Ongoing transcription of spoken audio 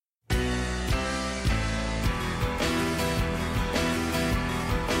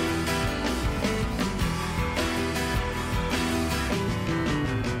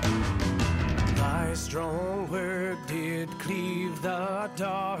the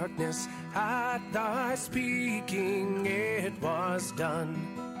darkness, at thy speaking it was done.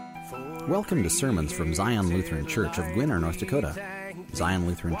 Welcome to sermons from Zion Lutheran Church of Gwinner, North Dakota. Zion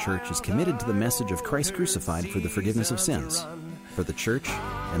Lutheran Church is committed to the message of Christ crucified for the forgiveness of sins, for the church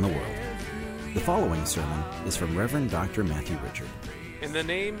and the world. The following sermon is from Reverend Dr. Matthew Richard. In the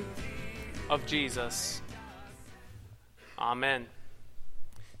name of Jesus, Amen.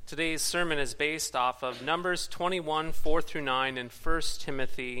 Today's sermon is based off of Numbers 21, 4 through 9, and 1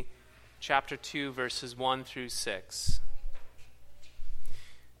 Timothy chapter 2, verses 1 through 6.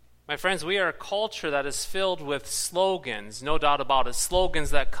 My friends, we are a culture that is filled with slogans, no doubt about it.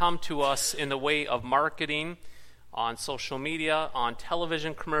 Slogans that come to us in the way of marketing, on social media, on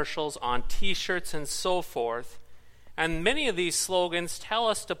television commercials, on t-shirts, and so forth. And many of these slogans tell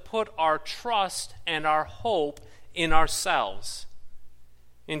us to put our trust and our hope in ourselves.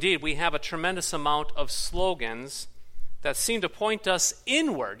 Indeed, we have a tremendous amount of slogans that seem to point us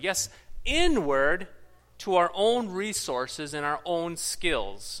inward, yes, inward to our own resources and our own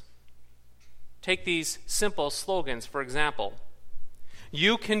skills. Take these simple slogans, for example.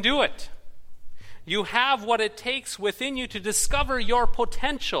 You can do it. You have what it takes within you to discover your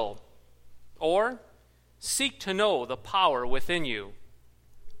potential. Or, seek to know the power within you.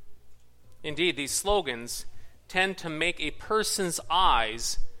 Indeed, these slogans tend to make a person's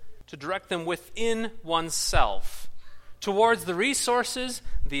eyes to direct them within oneself, towards the resources,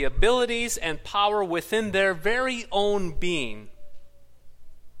 the abilities, and power within their very own being.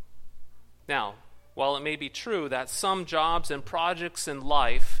 Now, while it may be true that some jobs and projects in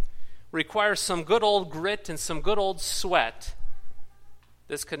life require some good old grit and some good old sweat,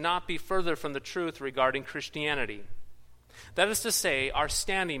 this could not be further from the truth regarding Christianity. That is to say, our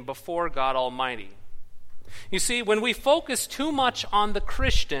standing before God Almighty. You see, when we focus too much on the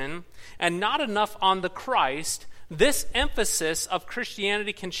Christian and not enough on the Christ, this emphasis of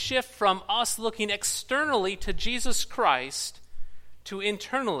Christianity can shift from us looking externally to Jesus Christ to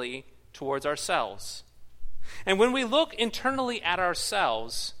internally towards ourselves. And when we look internally at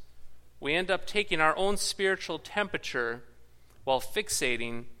ourselves, we end up taking our own spiritual temperature while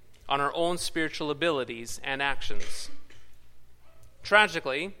fixating on our own spiritual abilities and actions.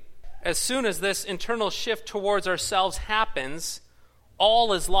 Tragically, as soon as this internal shift towards ourselves happens,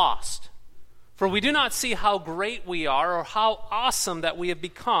 all is lost. For we do not see how great we are or how awesome that we have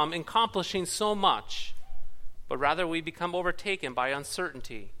become in accomplishing so much, but rather we become overtaken by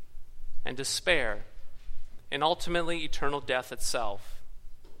uncertainty and despair and ultimately eternal death itself.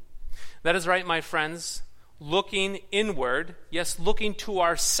 That is right, my friends. Looking inward, yes, looking to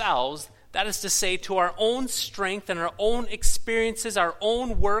ourselves, that is to say, to our own strength and our own experiences, our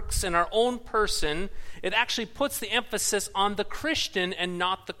own works, and our own person, it actually puts the emphasis on the Christian and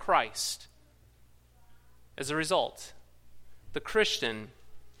not the Christ. As a result, the Christian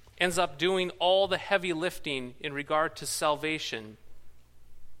ends up doing all the heavy lifting in regard to salvation,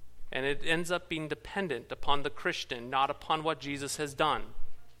 and it ends up being dependent upon the Christian, not upon what Jesus has done.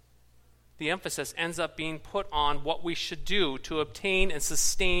 The emphasis ends up being put on what we should do to obtain and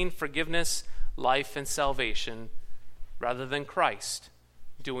sustain forgiveness, life, and salvation, rather than Christ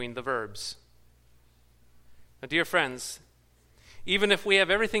doing the verbs. Now, dear friends, even if we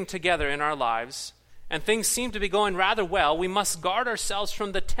have everything together in our lives and things seem to be going rather well, we must guard ourselves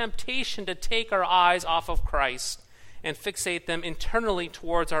from the temptation to take our eyes off of Christ and fixate them internally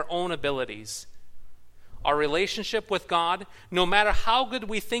towards our own abilities. Our relationship with God, no matter how good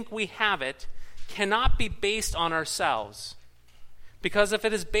we think we have it, cannot be based on ourselves. Because if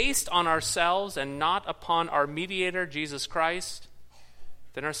it is based on ourselves and not upon our mediator, Jesus Christ,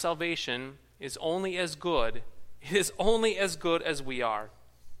 then our salvation is only as good. It is only as good as we are.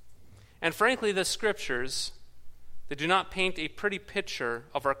 And frankly, the Scriptures, they do not paint a pretty picture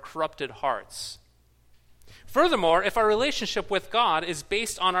of our corrupted hearts. Furthermore, if our relationship with God is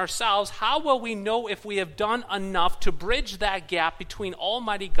based on ourselves, how will we know if we have done enough to bridge that gap between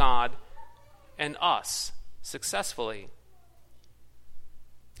Almighty God and us successfully?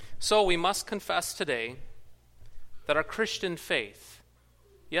 So we must confess today that our Christian faith,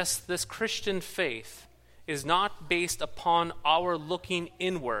 yes, this Christian faith, is not based upon our looking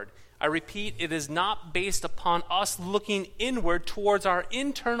inward. I repeat, it is not based upon us looking inward towards our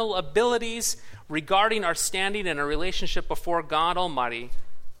internal abilities regarding our standing and our relationship before God Almighty,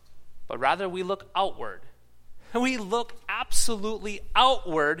 but rather we look outward. We look absolutely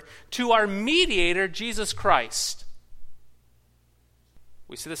outward to our mediator, Jesus Christ.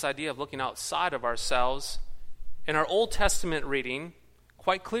 We see this idea of looking outside of ourselves in our Old Testament reading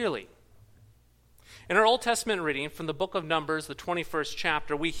quite clearly. In our Old Testament reading from the book of Numbers, the 21st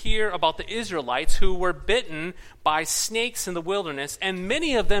chapter, we hear about the Israelites who were bitten by snakes in the wilderness, and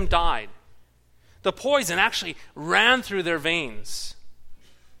many of them died. The poison actually ran through their veins.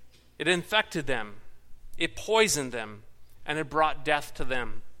 It infected them, it poisoned them, and it brought death to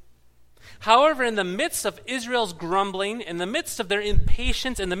them. However, in the midst of Israel's grumbling, in the midst of their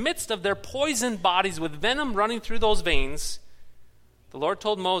impatience, in the midst of their poisoned bodies with venom running through those veins, the Lord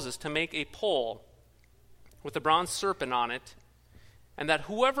told Moses to make a pole with a bronze serpent on it, and that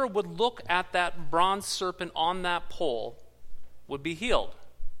whoever would look at that bronze serpent on that pole would be healed.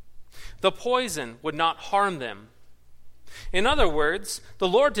 The poison would not harm them. In other words, the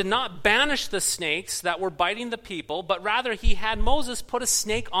Lord did not banish the snakes that were biting the people, but rather he had Moses put a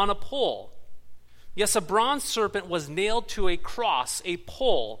snake on a pole. Yes, a bronze serpent was nailed to a cross, a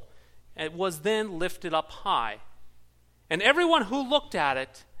pole, and it was then lifted up high. And everyone who looked at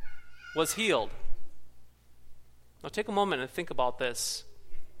it was healed. Now take a moment and think about this.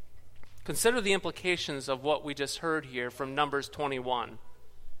 Consider the implications of what we just heard here from Numbers 21.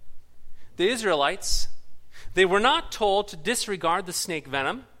 The Israelites, they were not told to disregard the snake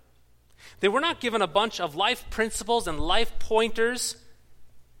venom. They were not given a bunch of life principles and life pointers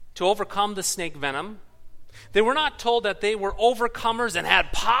to overcome the snake venom. They were not told that they were overcomers and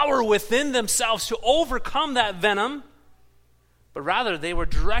had power within themselves to overcome that venom, but rather they were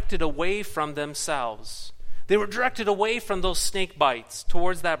directed away from themselves. They were directed away from those snake bites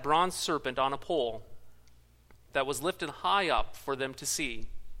towards that bronze serpent on a pole that was lifted high up for them to see.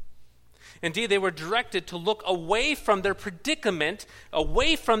 Indeed, they were directed to look away from their predicament,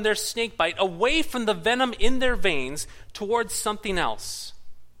 away from their snake bite, away from the venom in their veins, towards something else.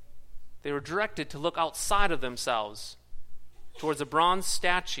 They were directed to look outside of themselves, towards a bronze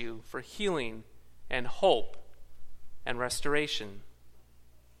statue for healing and hope and restoration.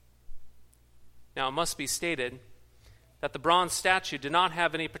 Now, it must be stated that the bronze statue did not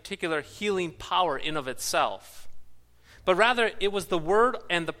have any particular healing power in of itself, but rather it was the word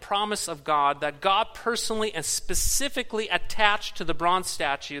and the promise of God that God personally and specifically attached to the bronze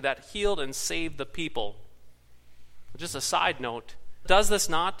statue that healed and saved the people. Just a side note, does this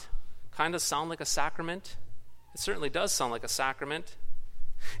not kind of sound like a sacrament? It certainly does sound like a sacrament.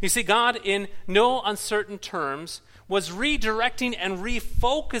 You see, God, in no uncertain terms, was redirecting and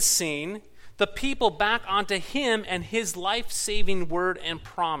refocusing the people back onto Him and His life-saving word and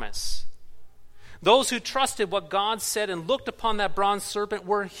promise. Those who trusted what God said and looked upon that bronze serpent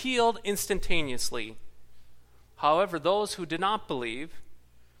were healed instantaneously. However, those who did not believe,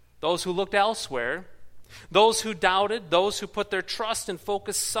 those who looked elsewhere, those who doubted, those who put their trust and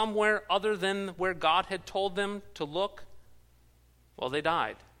focus somewhere other than where God had told them to look, well, they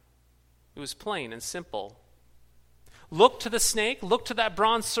died. It was plain and simple. Look to the snake, look to that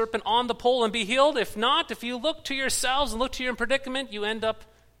bronze serpent on the pole and be healed. If not, if you look to yourselves and look to your predicament, you end up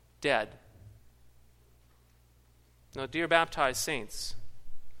dead. Now, dear baptized saints,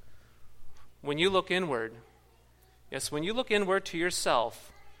 when you look inward, yes, when you look inward to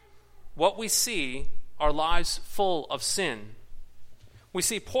yourself, what we see are lives full of sin. We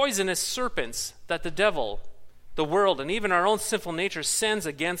see poisonous serpents that the devil, the world, and even our own sinful nature sends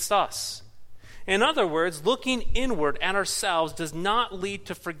against us. In other words, looking inward at ourselves does not lead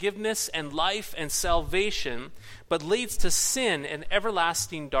to forgiveness and life and salvation, but leads to sin and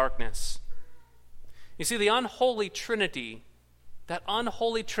everlasting darkness. You see, the unholy trinity, that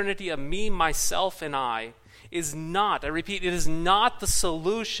unholy trinity of me, myself, and I, is not, I repeat, it is not the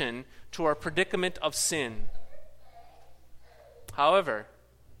solution to our predicament of sin. However,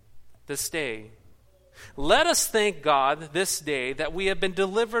 this day, let us thank God this day that we have been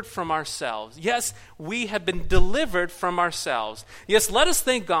delivered from ourselves. Yes, we have been delivered from ourselves. Yes, let us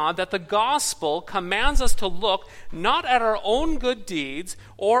thank God that the gospel commands us to look not at our own good deeds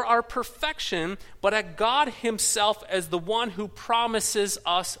or our perfection, but at God Himself as the one who promises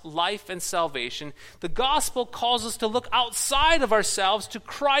us life and salvation. The gospel calls us to look outside of ourselves to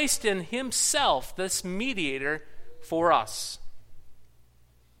Christ and Himself, this mediator for us.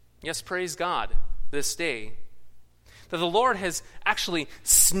 Yes, praise God this day that the Lord has actually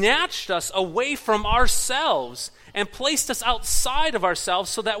snatched us away from ourselves and placed us outside of ourselves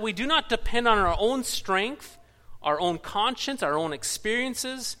so that we do not depend on our own strength, our own conscience, our own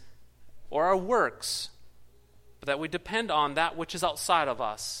experiences, or our works, but that we depend on that which is outside of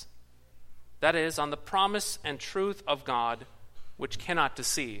us. That is, on the promise and truth of God, which cannot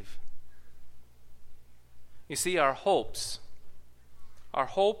deceive. You see, our hopes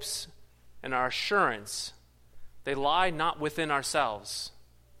and our assurance, they lie not within ourselves,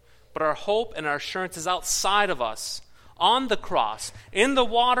 but our hope and our assurance is outside of us, on the cross, in the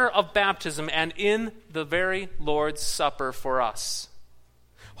water of baptism, and in the very Lord's Supper for us.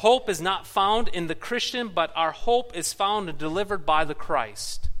 Hope is not found in the Christian, but our hope is found and delivered by the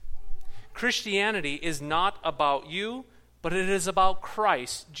Christ. Christianity is not about you, but it is about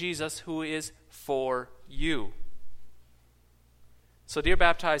Christ, Jesus, who is for you. So, dear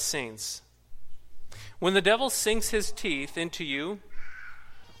baptized saints, when the devil sinks his teeth into you,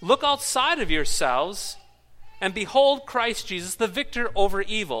 look outside of yourselves and behold Christ Jesus, the victor over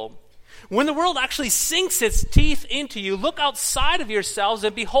evil. When the world actually sinks its teeth into you, look outside of yourselves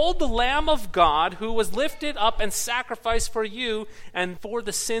and behold the Lamb of God who was lifted up and sacrificed for you and for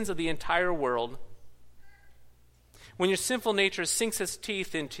the sins of the entire world. When your sinful nature sinks its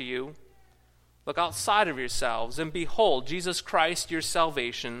teeth into you, look outside of yourselves and behold Jesus Christ, your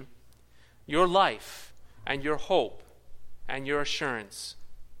salvation, your life, and your hope, and your assurance.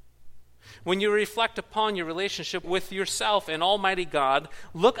 When you reflect upon your relationship with yourself and Almighty God,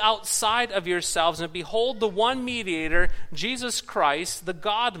 look outside of yourselves and behold the one mediator, Jesus Christ, the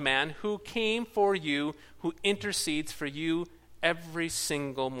God-man, who came for you, who intercedes for you every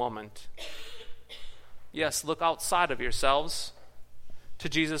single moment. Yes, look outside of yourselves to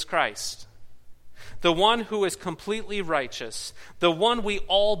Jesus Christ, the one who is completely righteous, the one we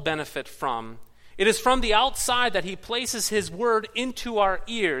all benefit from. It is from the outside that he places his word into our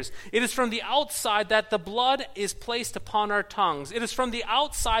ears. It is from the outside that the blood is placed upon our tongues. It is from the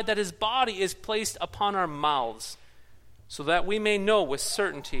outside that his body is placed upon our mouths, so that we may know with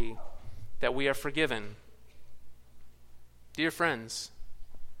certainty that we are forgiven. Dear friends,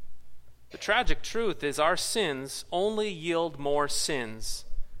 the tragic truth is our sins only yield more sins,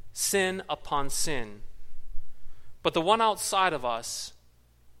 sin upon sin. But the one outside of us,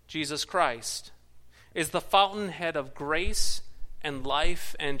 Jesus Christ, is the fountainhead of grace and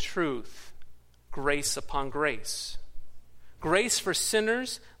life and truth, grace upon grace. Grace for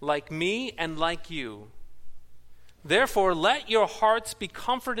sinners like me and like you. Therefore, let your hearts be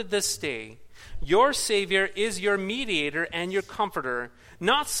comforted this day. Your Savior is your mediator and your comforter,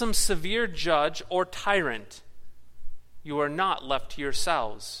 not some severe judge or tyrant. You are not left to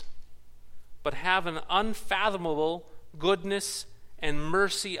yourselves, but have an unfathomable goodness and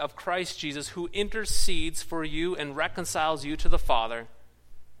mercy of Christ Jesus, who intercedes for you and reconciles you to the Father,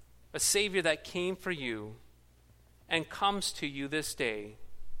 a Savior that came for you and comes to you this day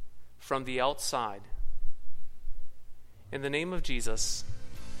from the outside. In the name of Jesus,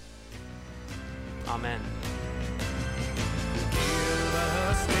 amen. Give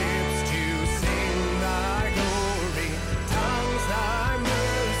us lips to sing thy glory, tongues thy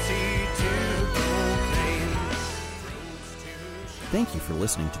mercy to proclaim. Thank you for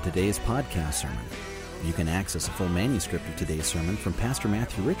listening to today's podcast sermon. You can access a full manuscript of today's sermon from Pastor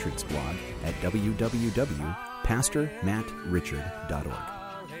Matthew Richard's blog at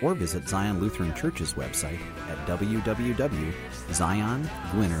www.pastormattrichard.org or visit Zion Lutheran Church's website at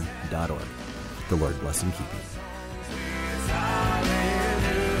www.ziongwinner.org. The Lord bless and keep you.